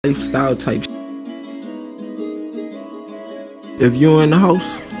lifestyle type. If you in the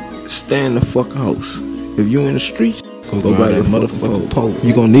house, stay in the fucking house. If you in the streets, go by that motherfucking pole.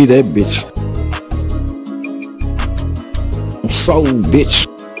 You gon' need that bitch. Soul, bitch.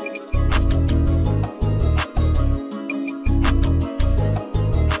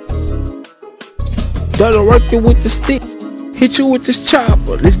 Started working with the stick, hit you with this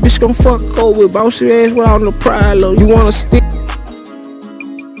chopper. This bitch gon' fuck over, bounce your ass without no pride. You wanna stick?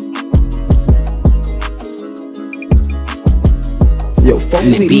 Yo, fuck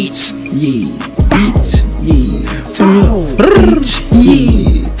the beats, yeah, beats, yeah. Turn me up, beats,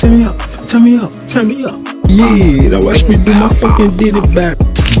 yeah. Turn me up, turn me up, turn me up. Yeah, now watch me do my fucking did it back.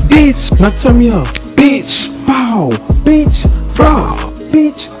 Bitch, now turn me up, bitch, pow, bitch, raw,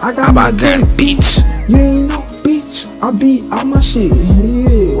 bitch. I got my gun, bitch. You ain't no bitch. I be out my shit.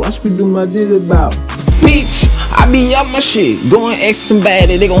 Yeah, watch me do my did it about. Bitch, I be out my shit. Going X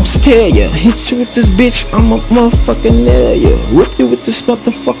somebody, they gon' steal ya. Hit you with this bitch, I'm a motherfucking nail ya. Whip you with this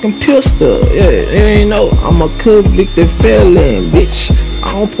motherfucking pistol. Yeah, you ain't know I'm a convicted felon, bitch.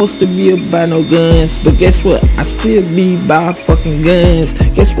 I don't supposed to be about no guns, but guess what? I still be by fucking guns.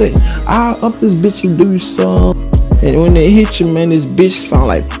 Guess what? I'll up this bitch and do some. And when they hit you, man, this bitch sound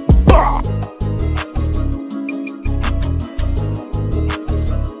like